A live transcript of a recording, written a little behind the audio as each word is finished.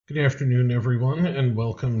Good afternoon, everyone, and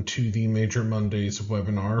welcome to the Major Mondays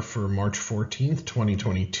webinar for March 14th,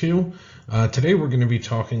 2022. Today we're going to be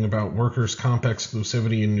talking about workers' comp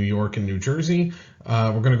exclusivity in New York and New Jersey.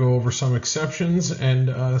 We're going to go over some exceptions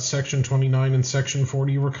and Section 29 and Section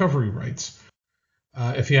 40 recovery rights.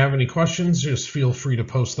 If you have any questions, just feel free to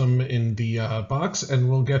post them in the box, and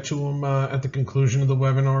we'll get to them at the conclusion of the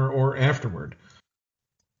webinar or afterward.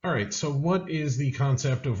 All right, so what is the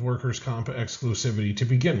concept of workers' comp exclusivity to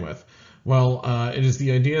begin with? Well, it is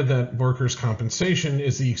the idea that workers' compensation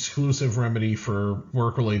is the exclusive remedy for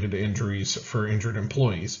work-related injuries for injured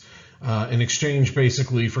employees, in exchange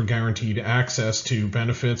basically for guaranteed access to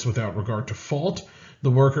benefits without regard to fault. The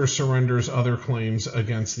worker surrenders other claims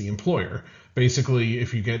against the employer. Basically,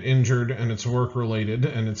 if you get injured and it's work-related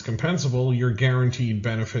and it's compensable, you're guaranteed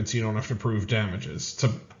benefits. You don't have to prove damages.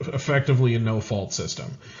 It's effectively a no-fault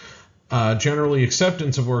system. Generally,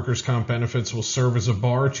 acceptance of workers' comp benefits will serve as a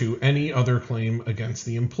bar to any other claim against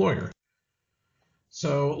the employer.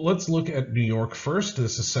 So let's look at New York first.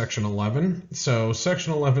 This is Section 11. So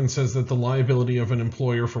Section 11 says that the liability of an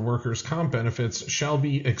employer for workers' comp benefits shall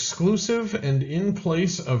be exclusive and in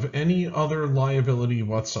place of any other liability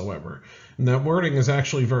whatsoever. And that wording is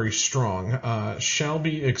actually very strong. Shall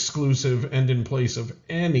be exclusive and in place of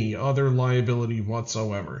any other liability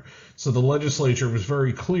whatsoever. So the legislature was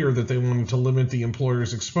very clear that they wanted to limit the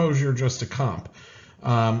employer's exposure just to comp.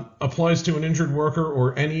 Applies to an injured worker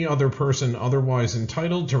or any other person otherwise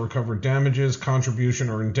entitled to recover damages, contribution,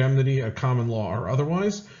 or indemnity at common law or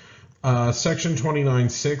otherwise. Section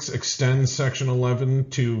 29(6) extends Section 11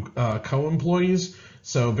 to co-employees.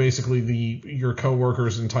 So basically your co-worker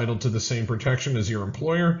is entitled to the same protection as your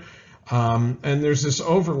employer. And there's this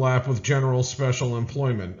overlap with general special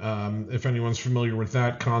employment. If anyone's familiar with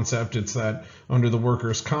that concept, it's that under the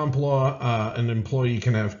workers' comp law, an employee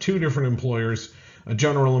can have two different employers, a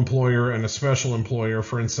general employer and a special employer,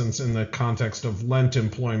 for instance, in the context of lent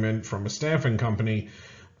employment from a staffing company.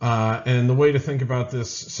 And the way to think about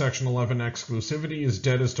this Section 11 exclusivity is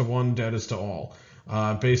dead as to one, dead as to all.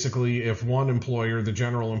 Basically, if one employer, the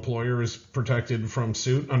general employer, is protected from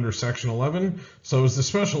suit under Section 11, so is the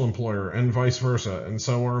special employer, and vice versa, and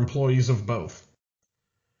so are employees of both.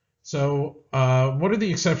 So what are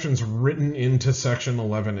the exceptions written into Section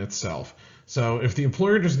 11 itself? So if the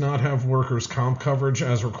employer does not have workers' comp coverage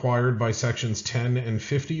as required by Sections 10 and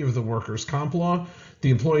 50 of the workers' comp law, the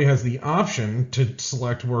employee has the option to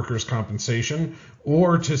select workers' compensation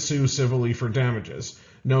or to sue civilly for damages.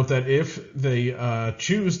 Note that if they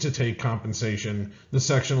choose to take compensation, the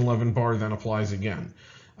Section 11 bar then applies again.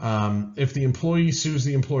 If the employee sues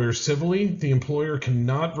the employer civilly, the employer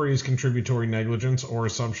cannot raise contributory negligence or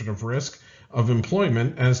assumption of risk of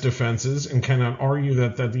employment as defenses and cannot argue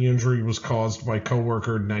that the injury was caused by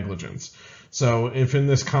coworker negligence. So if in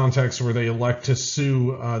this context where they elect to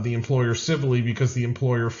sue the employer civilly because the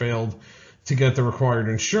employer failed to get the required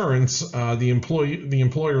insurance, the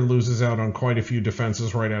employer loses out on quite a few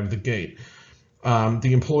defenses right out of the gate.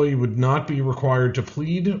 The employee would not be required to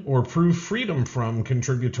plead or prove freedom from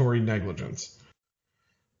contributory negligence.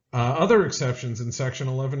 Other exceptions in Section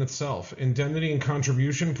 11 itself. Indemnity and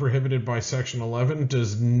contribution prohibited by Section 11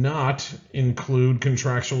 does not include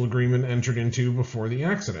contractual agreement entered into before the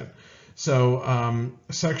accident. So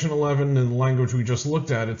Section 11, in the language we just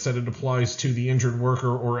looked at, it said it applies to the injured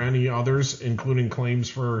worker or any others, including claims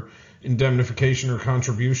for indemnification or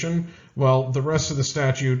contribution. Well, the rest of the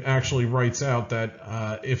statute actually writes out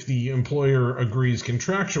that if the employer agrees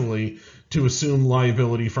contractually to assume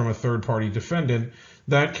liability from a third-party defendant,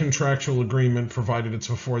 that contractual agreement, provided it's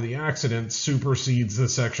before the accident, supersedes the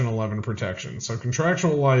Section 11 protection. So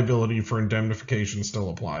contractual liability for indemnification still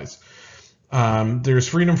applies. There's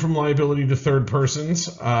freedom from liability to third persons,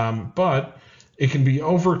 but it can be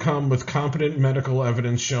overcome with competent medical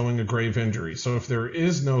evidence showing a grave injury. So if there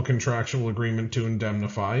is no contractual agreement to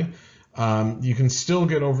indemnify, you can still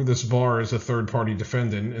get over this bar as a third-party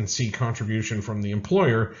defendant and seek contribution from the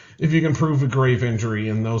employer if you can prove a grave injury,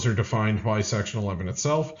 and those are defined by Section 11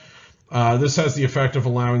 itself. This has the effect of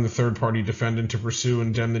allowing the third-party defendant to pursue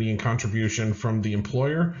indemnity and contribution from the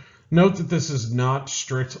employer. Note that this is not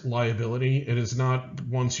strict liability. It is not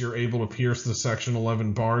once you're able to pierce the Section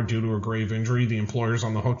 11 bar due to a grave injury, the employer's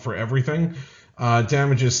on the hook for everything.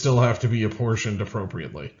 Damages still have to be apportioned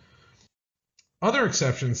appropriately. Other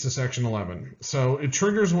exceptions to Section 11. So it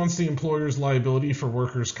triggers once the employer's liability for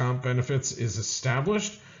workers' comp benefits is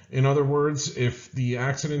established. In other words, if the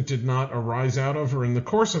accident did not arise out of or in the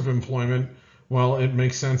course of employment, well, it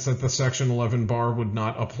makes sense that the Section 11 bar would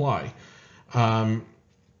not apply.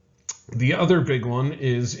 The other big one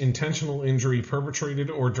is intentional injury perpetrated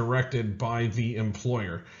or directed by the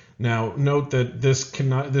employer. Now, note that this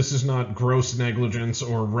is not gross negligence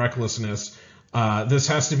or recklessness. This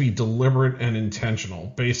has to be deliberate and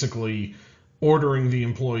intentional, basically ordering the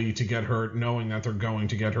employee to get hurt, knowing that they're going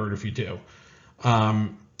to get hurt if you do.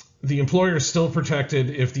 The employer is still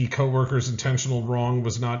protected if the coworker's intentional wrong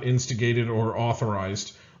was not instigated or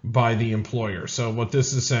authorized by the employer. So what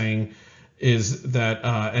this is saying is that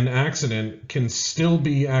an accident can still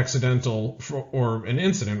be accidental, or an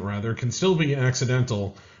incident rather, can still be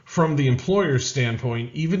accidental from the employer's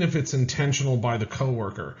standpoint, even if it's intentional by the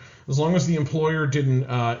coworker. As long as the employer didn't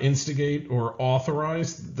instigate or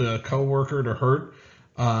authorize the coworker to hurt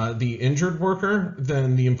the injured worker,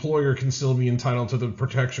 then the employer can still be entitled to the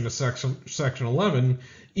protection of Section 11,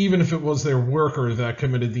 even if it was their worker that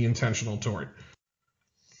committed the intentional tort.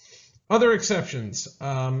 Other exceptions.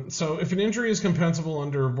 So if an injury is compensable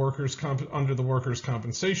under the workers'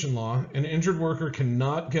 compensation law, an injured worker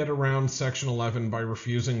cannot get around Section 11 by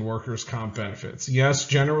refusing workers' comp benefits. Yes,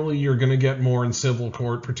 generally you're going to get more in civil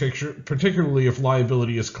court, particularly if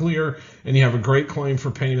liability is clear and you have a great claim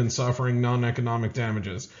for pain and suffering, non-economic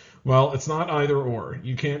damages. Well, it's not either or.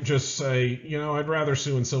 You can't just say, I'd rather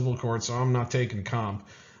sue in civil court, so I'm not taking comp.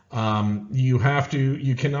 You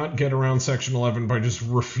cannot get around Section 11 by just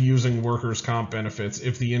refusing workers' comp benefits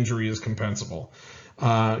if the injury is compensable.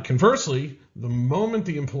 Conversely, the moment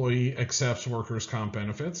the employee accepts workers' comp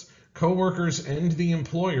benefits, coworkers and the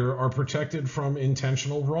employer are protected from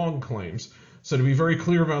intentional wrong claims. So to be very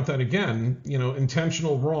clear about that again,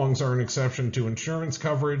 intentional wrongs are an exception to insurance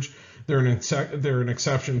coverage. They're an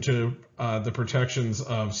exception to the protections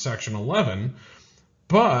of Section 11,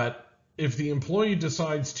 but if the employee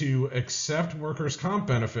decides to accept workers' comp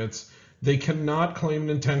benefits, they cannot claim an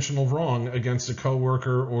intentional wrong against a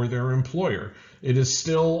coworker or their employer. It is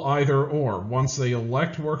still either or. Once they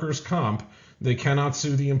elect workers' comp, they cannot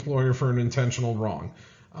sue the employer for an intentional wrong.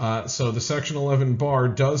 So the Section 11 bar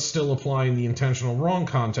does still apply in the intentional wrong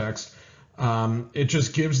context. It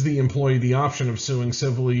just gives the employee the option of suing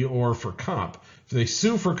civilly or for comp. If they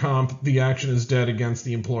sue for comp, the action is dead against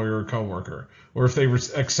the employer or coworker, or if they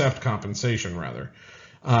accept compensation, rather.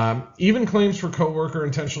 Even claims for coworker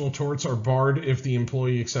intentional torts are barred if the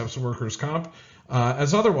employee accepts workers' comp,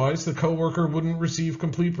 as otherwise the coworker wouldn't receive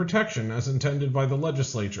complete protection as intended by the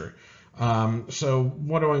legislature. So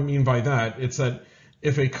what do I mean by that? It's that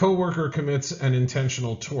if a coworker commits an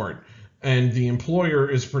intentional tort and the employer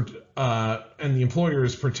is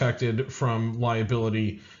protected from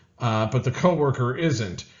liability, but the coworker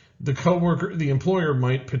isn't, the employer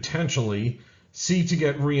might potentially seek to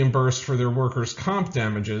get reimbursed for their workers' comp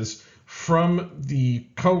damages from the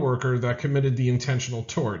coworker that committed the intentional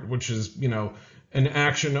tort, which is, an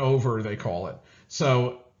action over, they call it.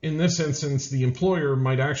 So in this instance, the employer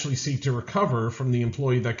might actually seek to recover from the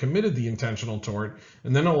employee that committed the intentional tort,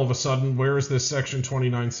 and then all of a sudden, where is this Section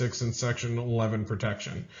 29.6 and Section 11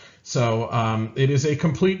 protection? So it is a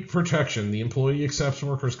complete protection. The employee accepts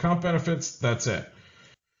workers' comp benefits, that's it.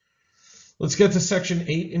 Let's get to Section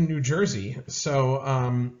 8 in New Jersey.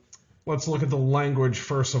 So let's look at the language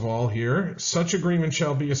first of all here. Such agreement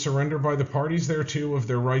shall be a surrender by the parties thereto of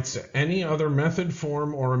their rights to any other method,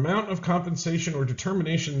 form, or amount of compensation or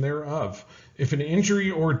determination thereof. If an injury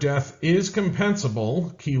or death is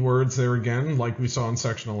compensable, keywords there again, like we saw in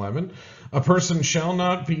Section 11, a person shall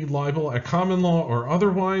not be liable at common law or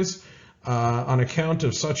otherwise on account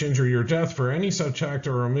of such injury or death for any such act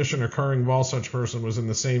or omission occurring while such person was in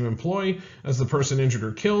the same employ as the person injured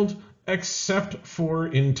or killed, except for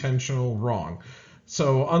intentional wrong.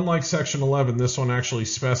 So unlike Section 11, this one actually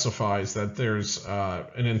specifies that there's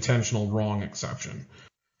an intentional wrong exception.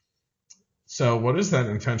 So what is that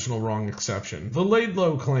intentional wrong exception? The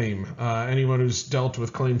Laidlaw claim. Anyone who's dealt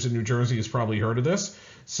with claims in New Jersey has probably heard of this.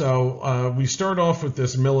 So we start off with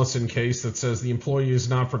this Millison case that says the employee is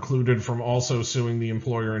not precluded from also suing the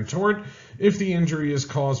employer in tort if the injury is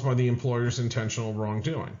caused by the employer's intentional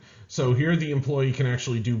wrongdoing. So here the employee can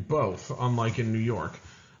actually do both, unlike in New York.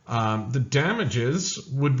 The damages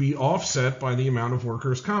would be offset by the amount of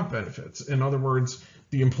workers' comp benefits. In other words,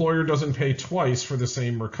 the employer doesn't pay twice for the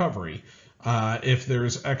same recovery. If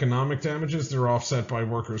there's economic damages, they're offset by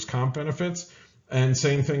workers' comp benefits. And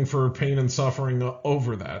same thing for pain and suffering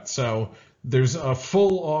over that. So there's a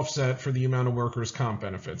full offset for the amount of workers' comp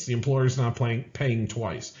benefits. The employer's not paying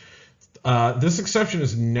twice. This exception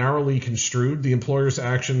is narrowly construed. The employer's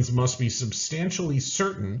actions must be substantially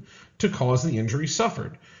certain to cause the injury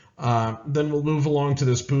suffered. Then we'll move along to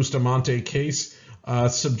this Bustamante case.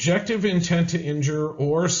 Subjective intent to injure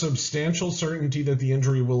or substantial certainty that the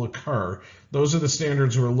injury will occur. Those are the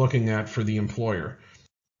standards we're looking at for the employer.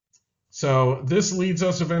 So this leads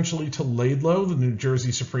us eventually to Laidlaw, the New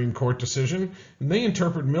Jersey Supreme Court decision, and they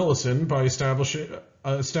interpret Millison by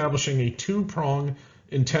establishing a two-prong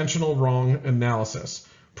intentional wrong analysis.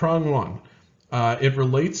 Prong one, it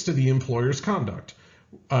relates to the employer's conduct.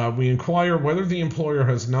 We inquire whether the employer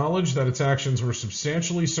has knowledge that its actions were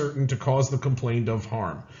substantially certain to cause the complaint of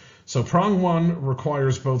harm. So prong one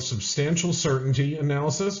requires both substantial certainty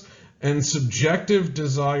analysis and subjective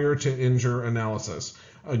desire to injure analysis.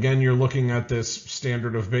 Again, you're looking at this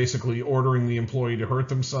standard of basically ordering the employee to hurt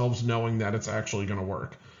themselves knowing that it's actually going to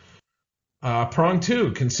work. Prong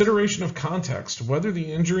two, consideration of context, whether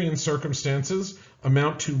the injury and circumstances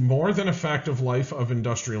amount to more than a fact of life of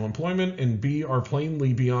industrial employment, and B, are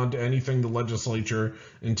plainly beyond anything the legislature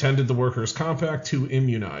intended the Workers' Comp Act to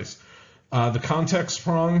immunize. The context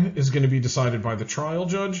prong is going to be decided by the trial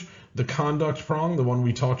judge. The conduct prong, the one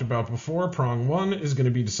we talked about before, prong one, is going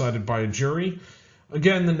to be decided by a jury.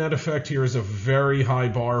 Again, the net effect here is a very high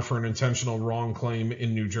bar for an intentional wrong claim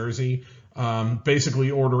in New Jersey,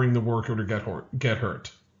 basically ordering the worker to get hurt.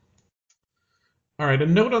 All right, a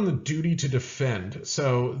note on the duty to defend.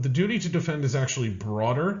 So the duty to defend is actually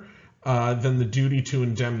broader than the duty to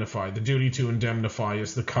indemnify. The duty to indemnify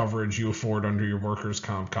is the coverage you afford under your workers'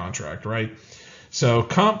 comp contract, right? So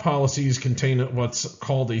comp policies contain what's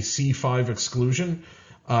called a C5 exclusion.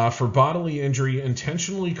 For bodily injury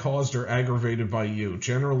intentionally caused or aggravated by you.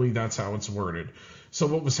 Generally, that's how it's worded. So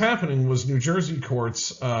what was happening was New Jersey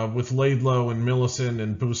courts, with Laidlaw and Millison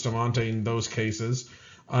and Bustamante in those cases,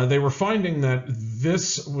 they were finding that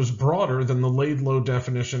this was broader than the Laidlaw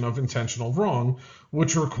definition of intentional wrong,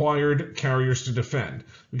 which required carriers to defend.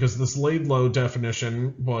 Because this Laidlaw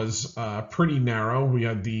definition was pretty narrow. We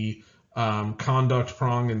had the conduct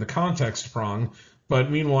prong and the context prong. But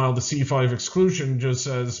meanwhile, the C5 exclusion just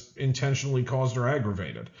says intentionally caused or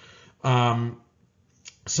aggravated.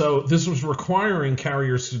 So this was requiring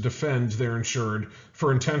carriers to defend their insured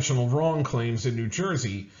for intentional wrong claims in New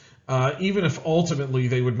Jersey, even if ultimately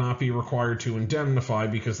they would not be required to indemnify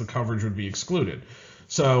because the coverage would be excluded.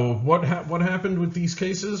 So what happened with these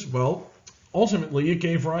cases? Well, ultimately, it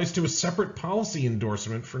gave rise to a separate policy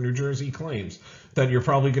endorsement for New Jersey claims that you're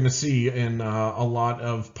probably going to see in a lot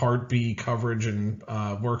of Part B coverage and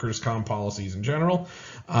workers' comp policies in general.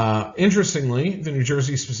 Interestingly, the New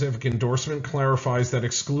Jersey specific endorsement clarifies that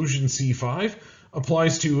exclusion C5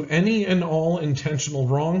 applies to any and all intentional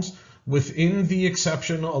wrongs within the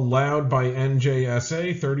exception allowed by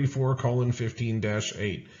NJSA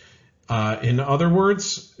 34:15-8. In other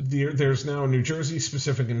words, there's now a New Jersey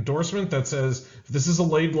specific endorsement that says if this is a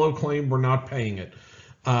Laidlaw claim, we're not paying it.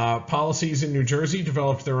 Policies in New Jersey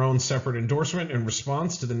developed their own separate endorsement in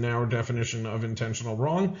response to the narrow definition of intentional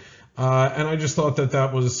wrong, and I just thought that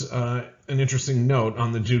that was an interesting note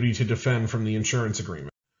on the duty to defend from the insurance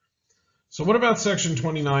agreement. So what about Section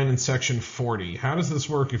 29 and Section 40? How does this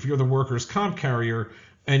work if you're the workers' comp carrier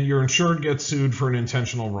and your insured gets sued for an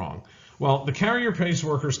intentional wrong? Well, the carrier pays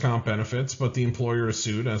workers' comp benefits, but the employer is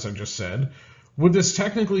sued, as I just said. Would this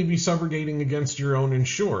technically be subrogating against your own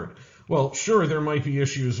insured? Well, sure, there might be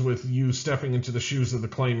issues with you stepping into the shoes of the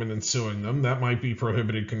claimant and suing them. That might be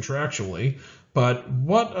prohibited contractually. But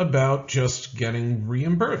what about just getting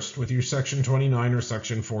reimbursed with your Section 29 or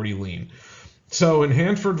Section 40 lien? So in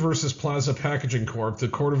Hanford versus Plaza Packaging Corp., the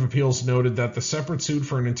Court of Appeals noted that the separate suit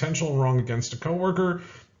for an intentional wrong against a coworker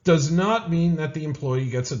does not mean that the employee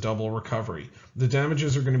gets a double recovery. The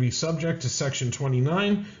damages are going to be subject to Section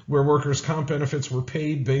 29, where workers' comp benefits were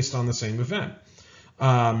paid based on the same event.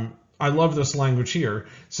 I love this language here.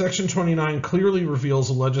 Section 29 clearly reveals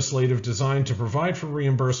a legislative design to provide for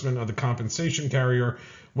reimbursement of the compensation carrier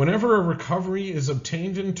whenever a recovery is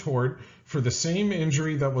obtained in tort for the same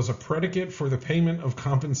injury that was a predicate for the payment of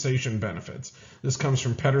compensation benefits. This comes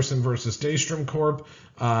from Pedersen versus Daystrom Corp.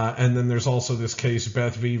 And then there's also this case,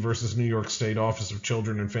 Beth V. versus New York State Office of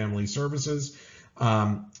Children and Family Services.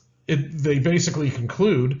 They basically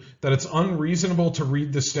conclude that it's unreasonable to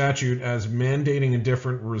read the statute as mandating a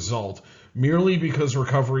different result merely because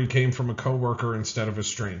recovery came from a coworker instead of a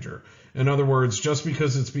stranger. In other words, just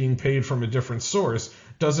because it's being paid from a different source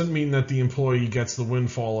doesn't mean that the employee gets the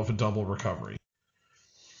windfall of a double recovery.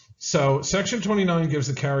 So Section 29 gives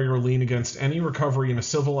the carrier a lien against any recovery in a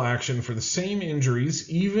civil action for the same injuries,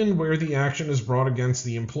 even where the action is brought against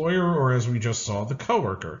the employer or, as we just saw, the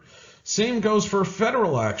coworker. Same goes for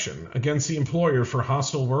federal action against the employer for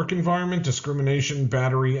hostile work environment, discrimination,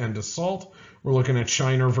 battery, and assault. We're looking at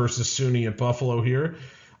Shiner versus SUNY at Buffalo here.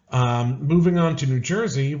 Moving on to New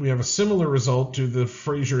Jersey, we have a similar result to the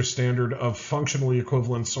Fraser standard of functionally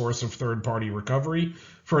equivalent source of third-party recovery.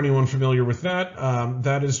 For anyone familiar with that,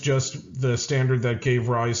 that is just the standard that gave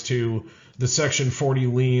rise to the Section 40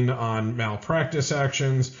 lien on malpractice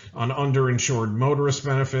actions, on underinsured motorist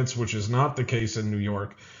benefits, which is not the case in New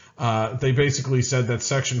York. They basically said that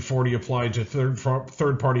Section 40 applied to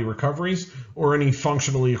third-party recoveries or any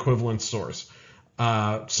functionally equivalent source.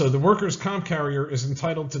 So the workers' comp carrier is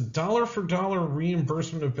entitled to dollar-for-dollar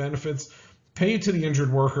reimbursement of benefits paid to the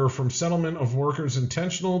injured worker from settlement of worker's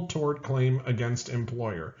intentional tort claim against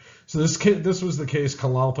employer. So this was the case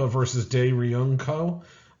Kalalpa versus De Ryung Co.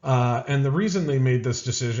 And the reason they made this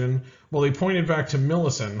decision, well, they pointed back to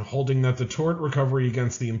Millison, holding that the tort recovery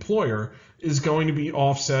against the employer is going to be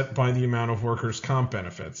offset by the amount of workers' comp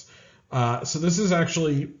benefits. So this is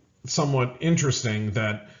actually somewhat interesting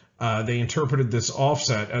that they interpreted this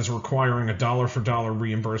offset as requiring a dollar-for-dollar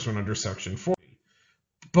reimbursement under Section 40.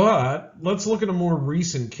 But let's look at a more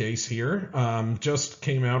recent case here. Just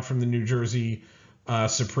came out from the New Jersey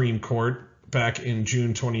Supreme Court back in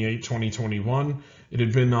June 28, 2021. It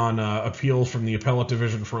had been on appeal from the appellate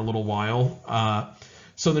division for a little while.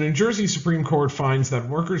 So the New Jersey Supreme Court finds that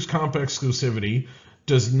workers' comp exclusivity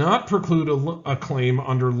does not preclude a claim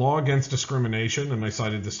under law against discrimination, and I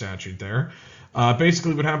cited the statute there.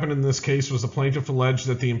 Basically, what happened in this case was the plaintiff alleged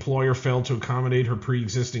that the employer failed to accommodate her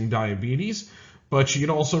pre-existing diabetes, but she had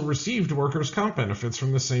also received workers' comp benefits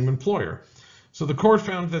from the same employer. So the court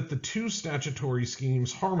found that the two statutory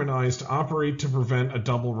schemes harmonized to operate to prevent a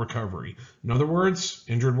double recovery. In other words,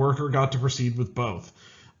 injured worker got to proceed with both.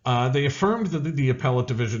 They affirmed the appellate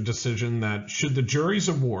division decision that should the jury's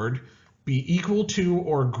award be equal to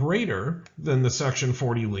or greater than the Section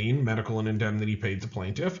 40 lien, medical and indemnity paid to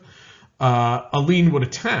plaintiff, a lien would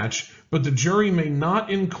attach, but the jury may not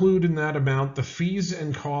include in that amount the fees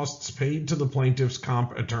and costs paid to the plaintiff's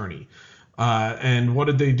comp attorney. And what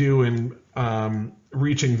did they do in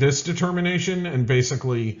reaching this determination and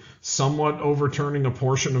basically somewhat overturning a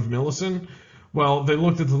portion of Millison? Well, they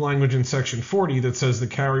looked at the language in Section 40 that says the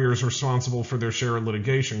carrier is responsible for their share of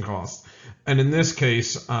litigation costs. And in this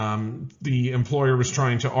case, the employer was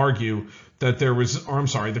trying to argue that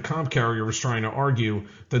the comp carrier was trying to argue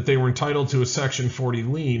that they were entitled to a Section 40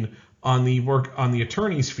 lien on the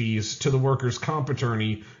attorney's fees to the workers' comp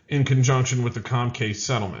attorney in conjunction with the comp case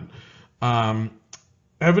settlement.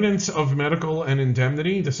 Evidence of medical and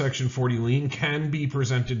indemnity, the Section 40 lien, can be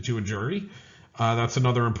presented to a jury. That's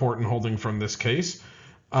another important holding from this case.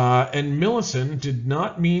 And Millison did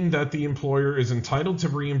not mean that the employer is entitled to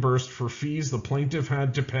reimburse for fees the plaintiff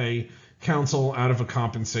had to pay counsel out of a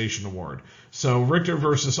compensation award. So Richter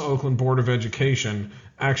versus Oakland Board of Education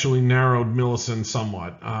actually narrowed Millison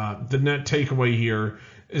somewhat. The net takeaway here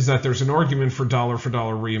is that there's an argument for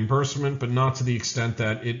dollar reimbursement, but not to the extent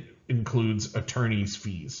that it includes attorney's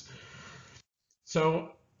fees.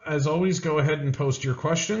 So as always, go ahead and post your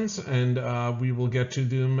questions, and we will get to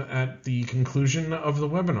them at the conclusion of the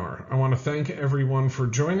webinar. I want to thank everyone for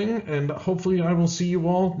joining, and hopefully I will see you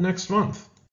all next month.